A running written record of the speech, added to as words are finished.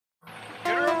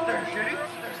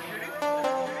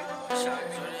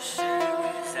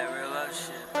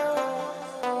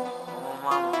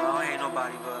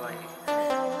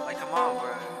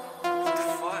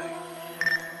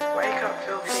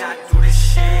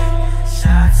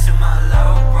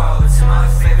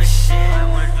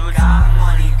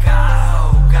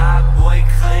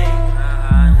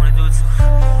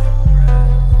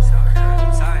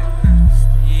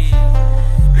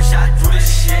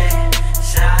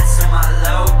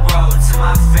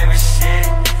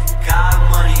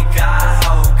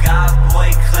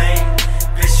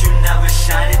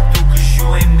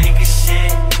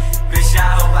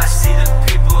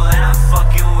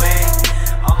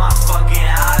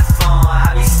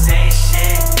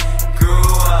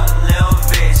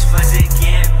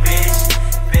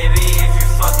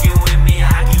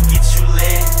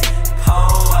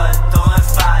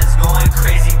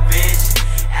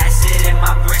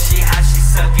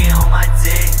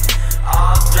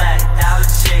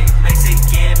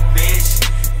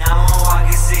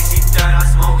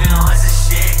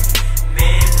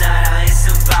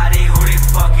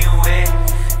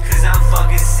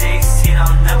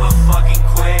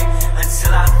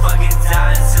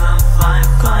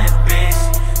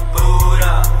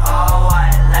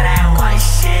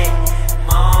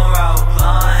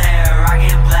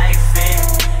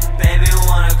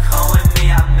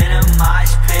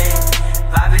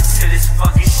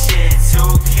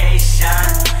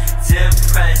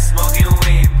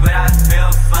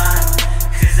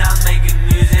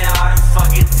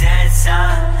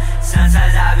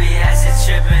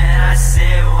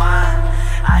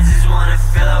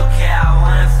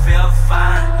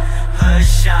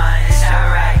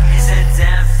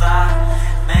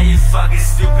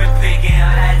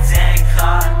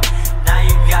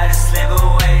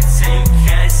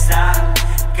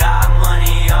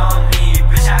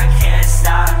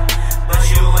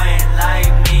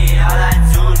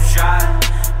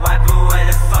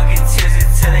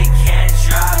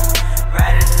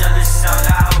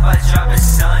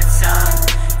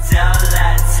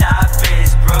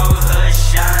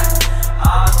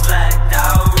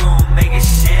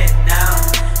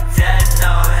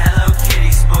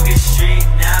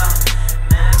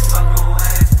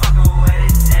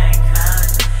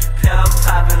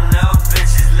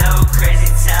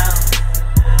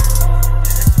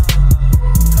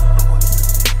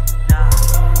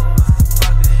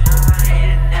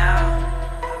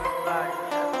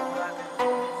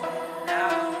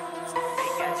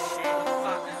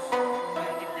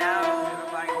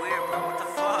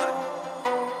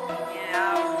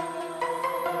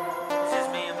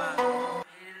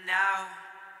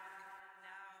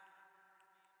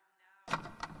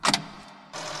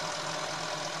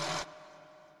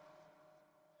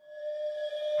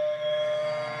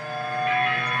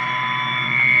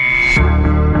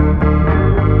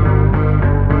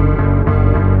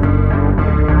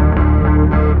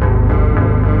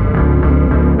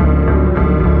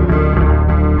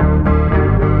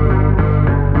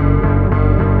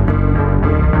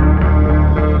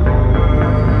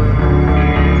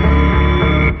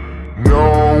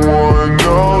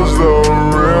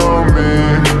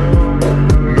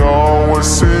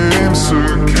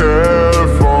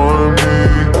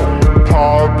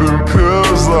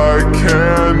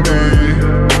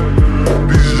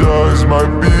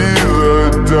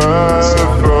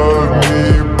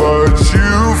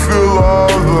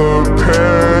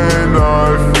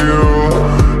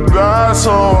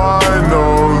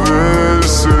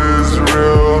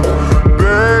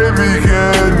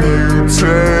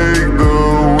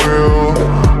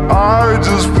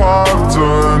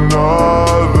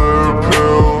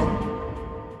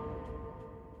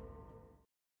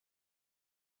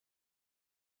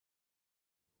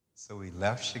So we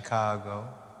left Chicago.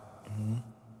 Mm-hmm.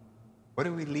 What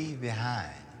did we leave behind?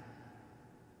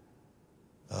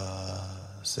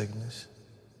 Sickness.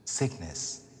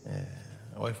 Sickness. Yeah,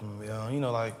 away from, you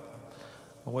know, like,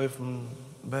 away from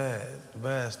the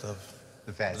bad stuff.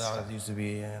 The bad that stuff. I used to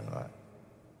be in, like.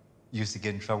 Used to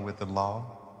get in trouble with the law?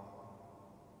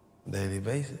 Daily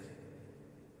basis.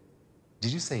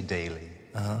 Did you say daily?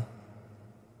 Uh-huh.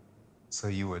 So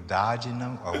you were dodging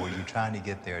them, or were you trying to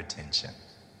get their attention?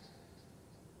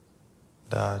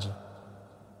 Dodging.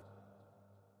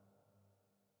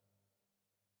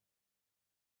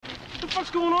 What the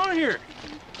fuck's going on here?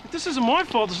 This isn't my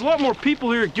fault. There's a lot more people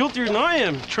here guiltier than I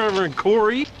am, Trevor and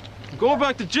Corey. I'm going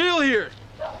back to jail here.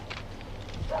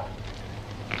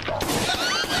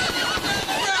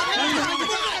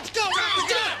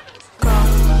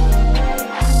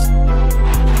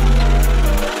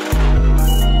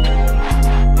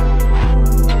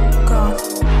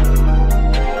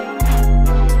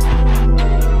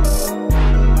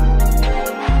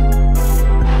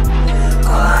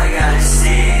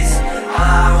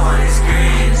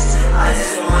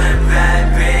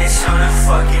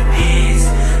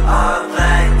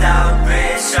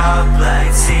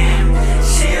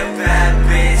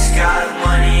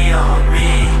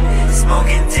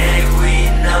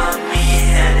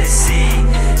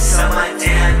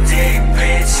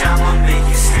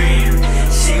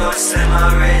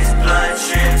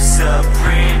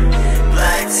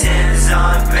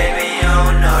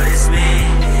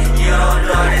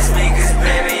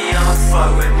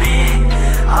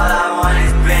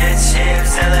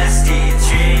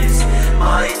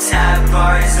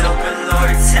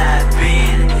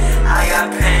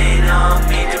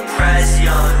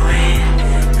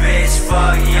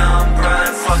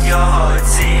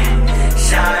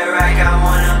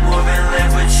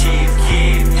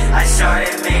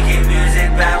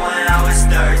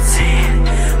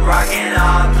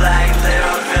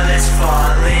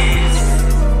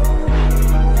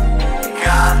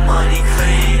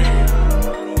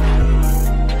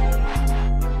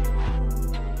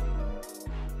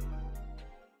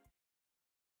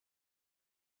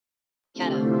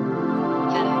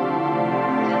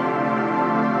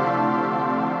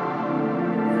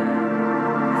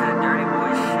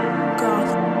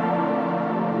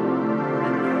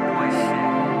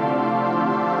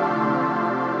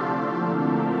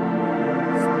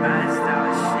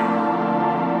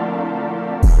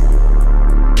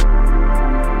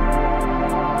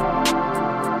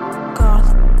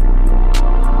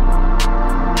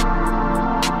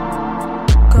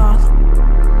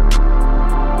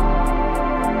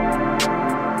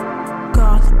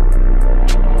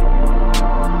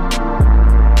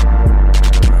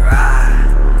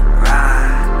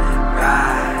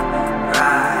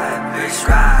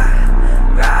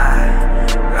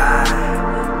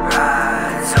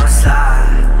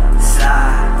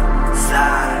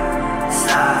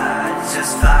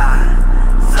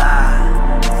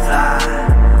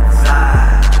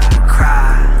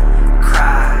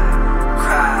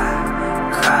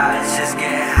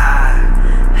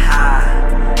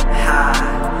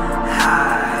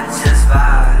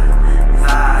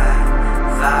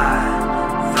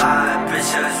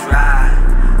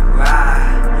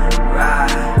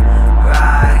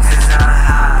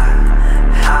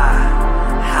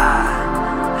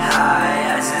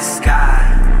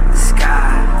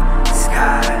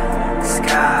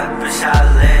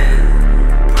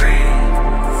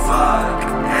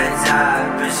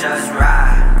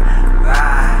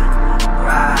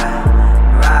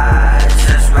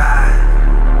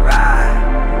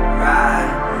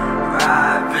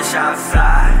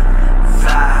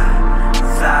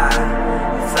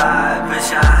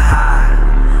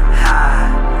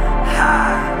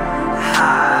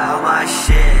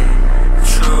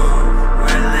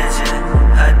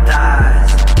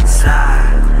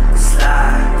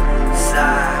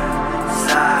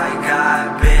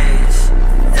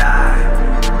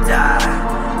 Die.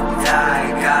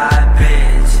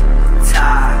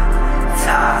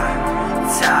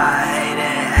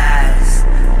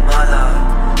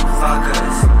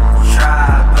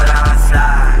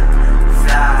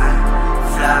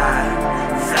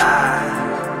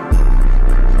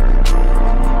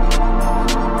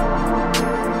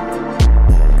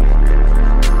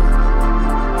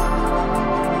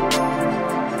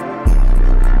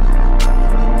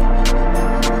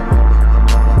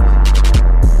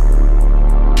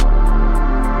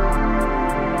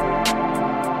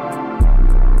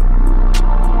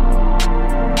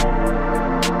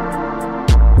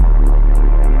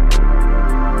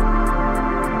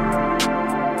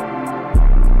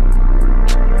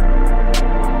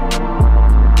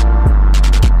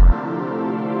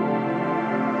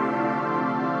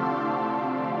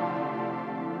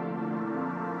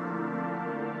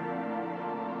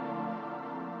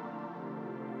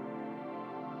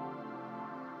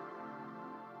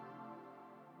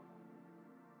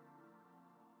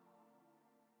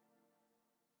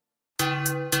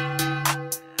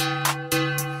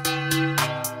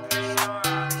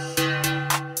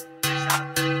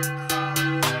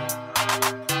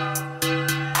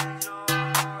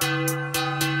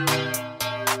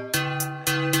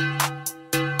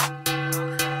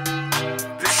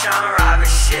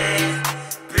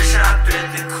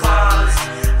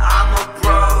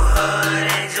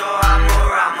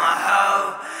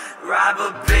 type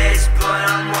of bitch, but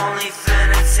I'm only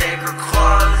finna take her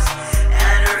clothes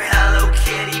and her Hello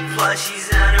Kitty plushies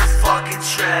and her fucking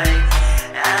tray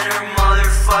and her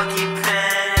motherfucking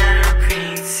pen and her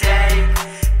pink tape.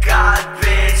 God,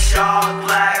 bitch, all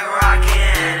black,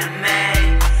 rockin'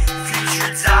 anime.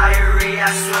 Future diary,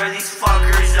 I swear these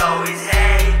fuckers always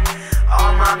hate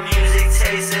all my music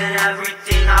taste and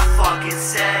everything I fucking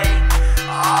say.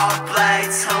 All black,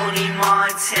 Tony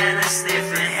Montana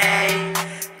sniffing hay.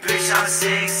 Bitch, I'm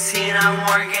 16, I'm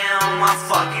working on my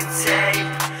fucking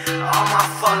tape. All my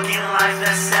fucking life,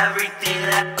 that's everything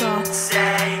that I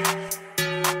say.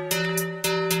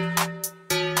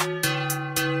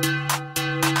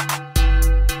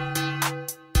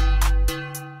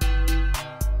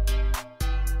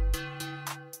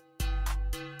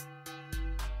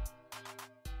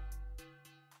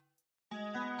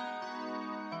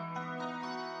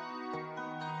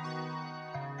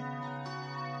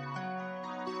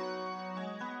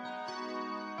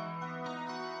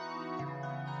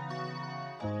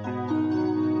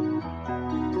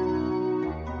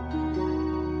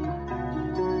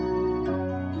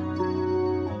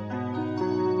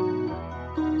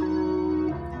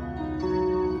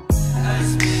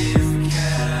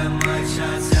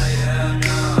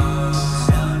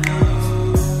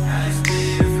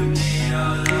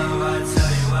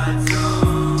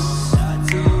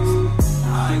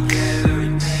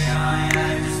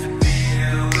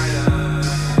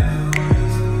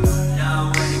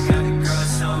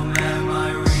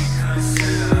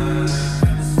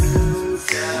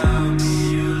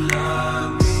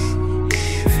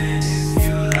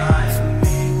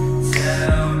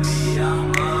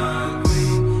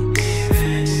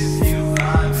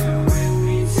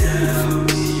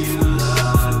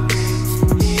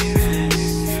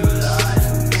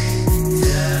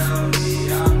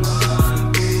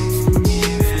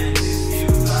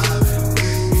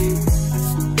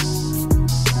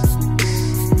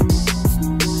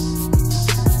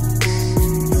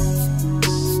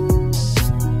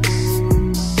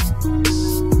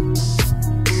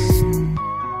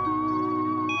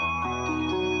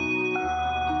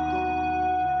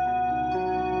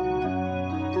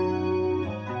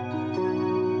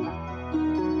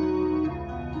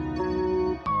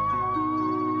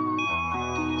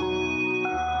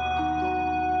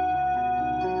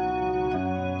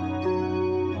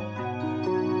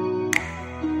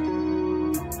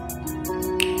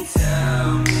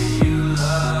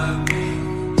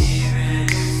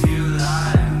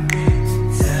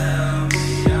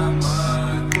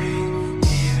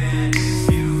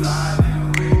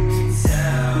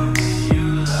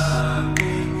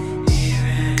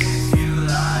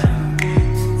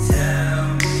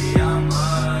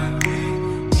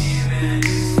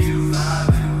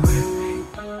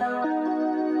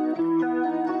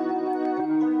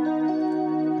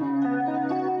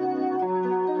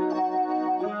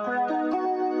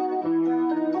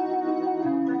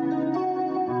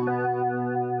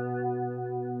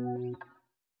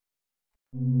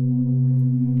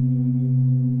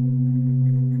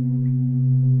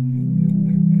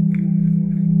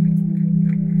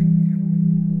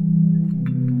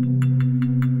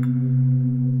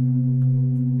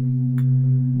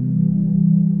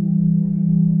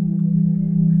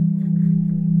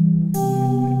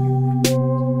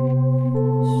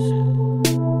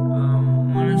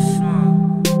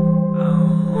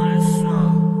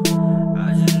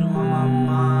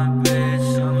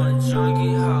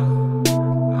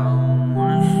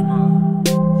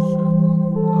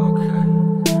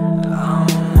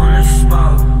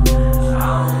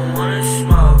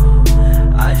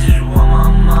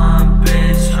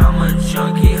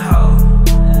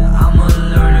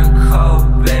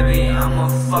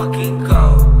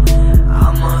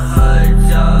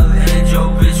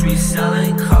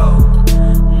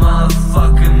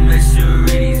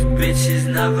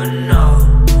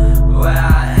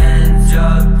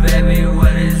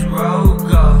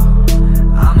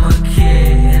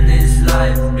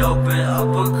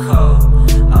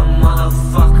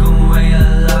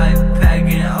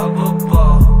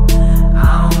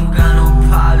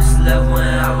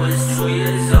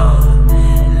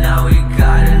 Now we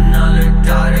got another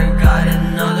daughter, got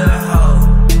another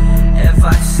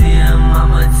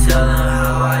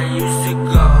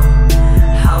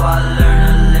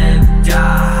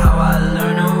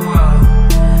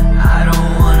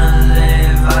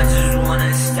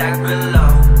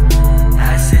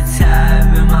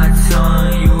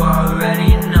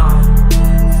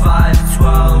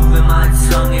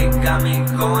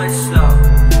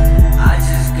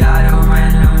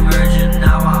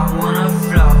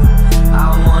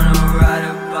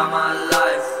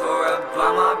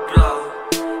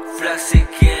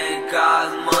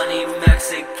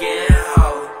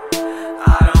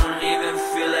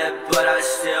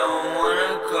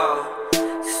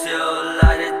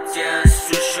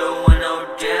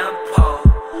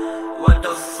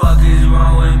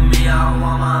I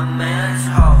want my man's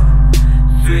hoe.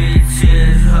 3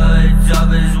 tears, hood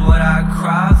dub is what I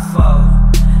cry for.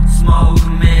 Smoke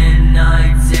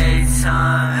midnight,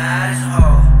 daytime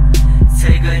asshole.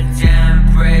 Take a damn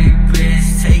break,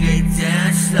 bitch, take a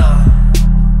damn slow.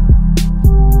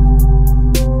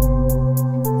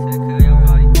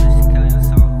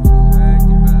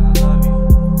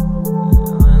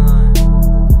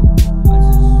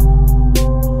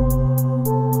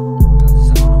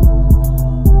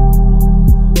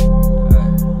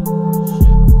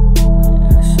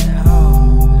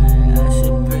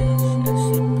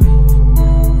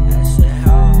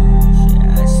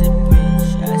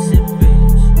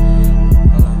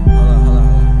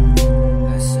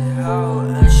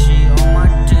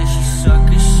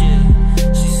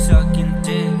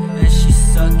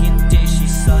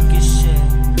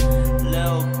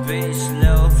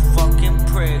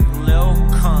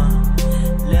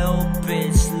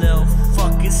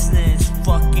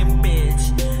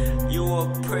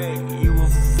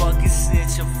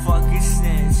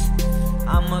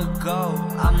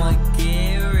 I'ma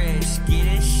get rich,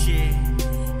 getting shit,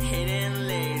 hitting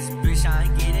legs, bitch,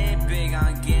 I'm getting big,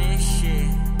 I'm getting shit,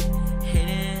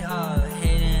 hitting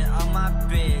up my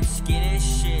bitch, getting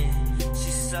shit,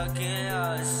 she sucking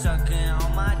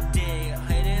on my dick,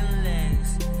 hitting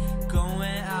legs,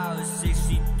 going out,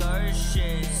 63rd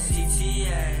shit,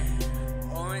 CTA,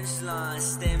 orange line,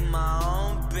 stay my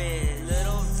own bitch,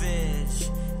 little bitch,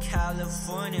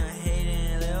 California,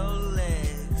 hitting little legs.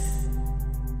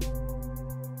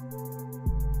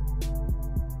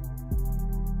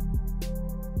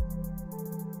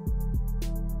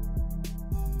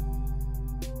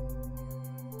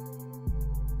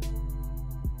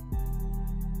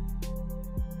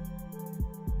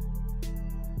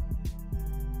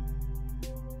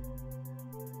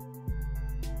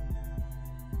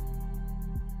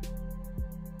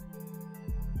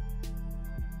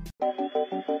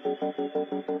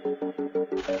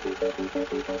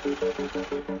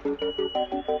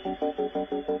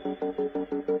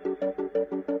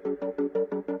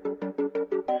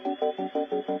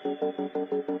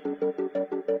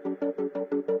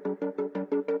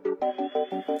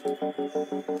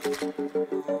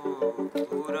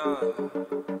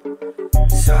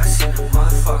 So I seen a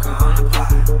motherfucker on the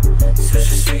block. Such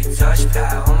a sweet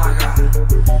touchpad, oh my god.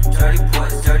 Dirty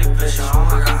boys, dirty bitch, oh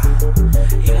my god.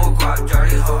 Emoguap,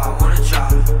 dirty hoe, I wanna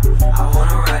drop. I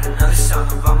wanna write another song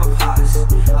about my pops,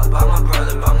 about my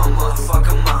brother, about my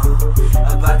motherfucking mom,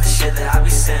 about the shit that I be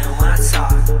saying when I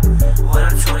talk. When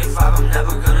I'm 25, I'm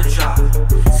never gonna drop.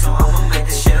 So I'ma make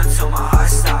this shit until my heart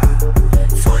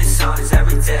stops. 20 songs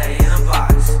every day in a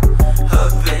box.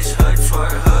 Hood bitch, hood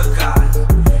twerk, hood god.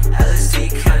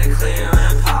 Kinda clear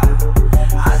and pop.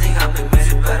 I think I make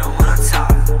music better when I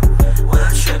talk. When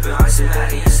I'm tripping, I say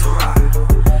Maddie and Sarah.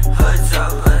 Hoods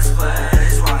up, let's play, and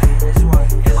it's white.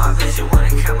 In my vision when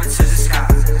it comes to the sky.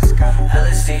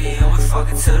 LSD and we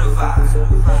fucking to the vibe.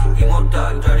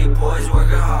 Emothugg, dirty boys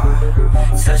working hard.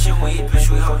 Touching weed, bitch,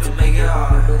 we hope to make it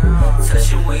hard.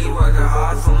 Touching weed, working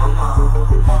hard for my mom.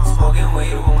 Smoking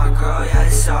weed with my girl, yeah,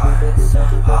 it's hard.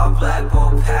 All black,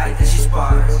 bold pack, that she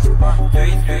sparks.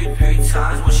 3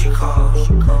 times when she calls.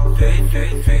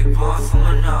 3 born from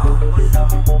a no.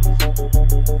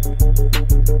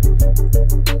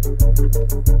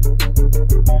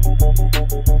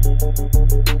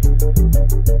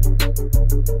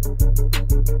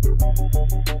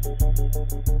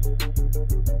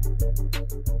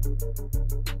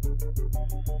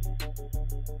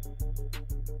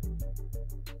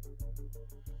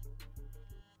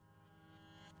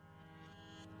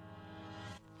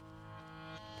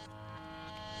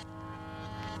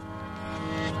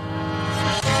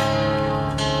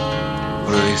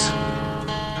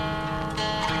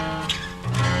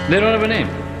 They don't have a name.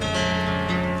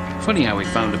 Funny how we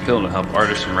found a pill to help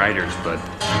artists and writers, but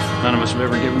none of us have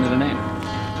ever given it a name.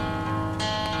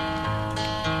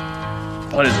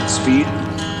 What is it, speed?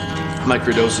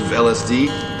 Microdose of LSD?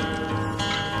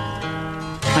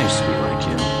 I used to be like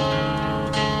you.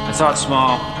 I thought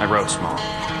small, I wrote small.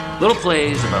 Little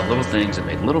plays about little things that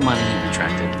made little money and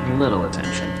attracted little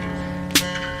attention.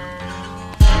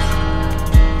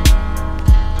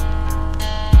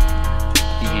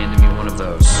 He handed me one of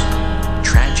those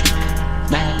tragic,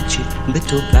 magic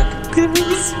little black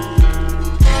pills.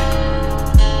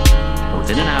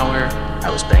 Within an hour, I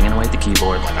was banging away at the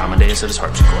keyboard like Amadeus at his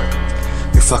harpsichord.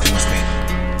 You're fucking with me.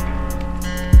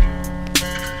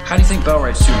 How do you think Bell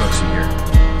writes 2 books a year?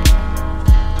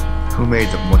 Who made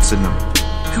them? What's in them?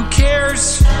 Who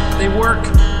cares? They work.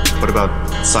 What about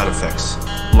side effects?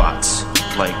 Lots.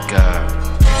 Like,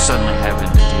 suddenly having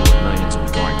to deal with millions of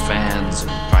adoring fans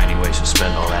and finding ways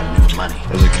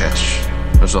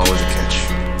there's always a catch.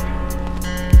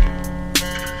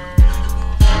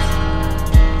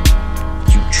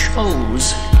 You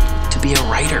chose to be a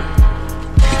writer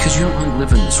because you don't really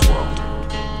live in this world.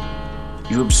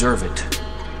 You observe it.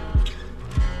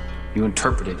 You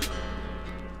interpret it.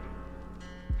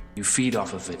 You feed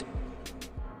off of it.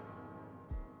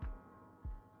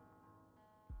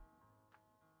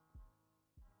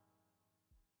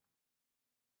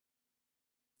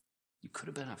 You could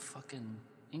have been a fucking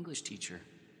English teacher.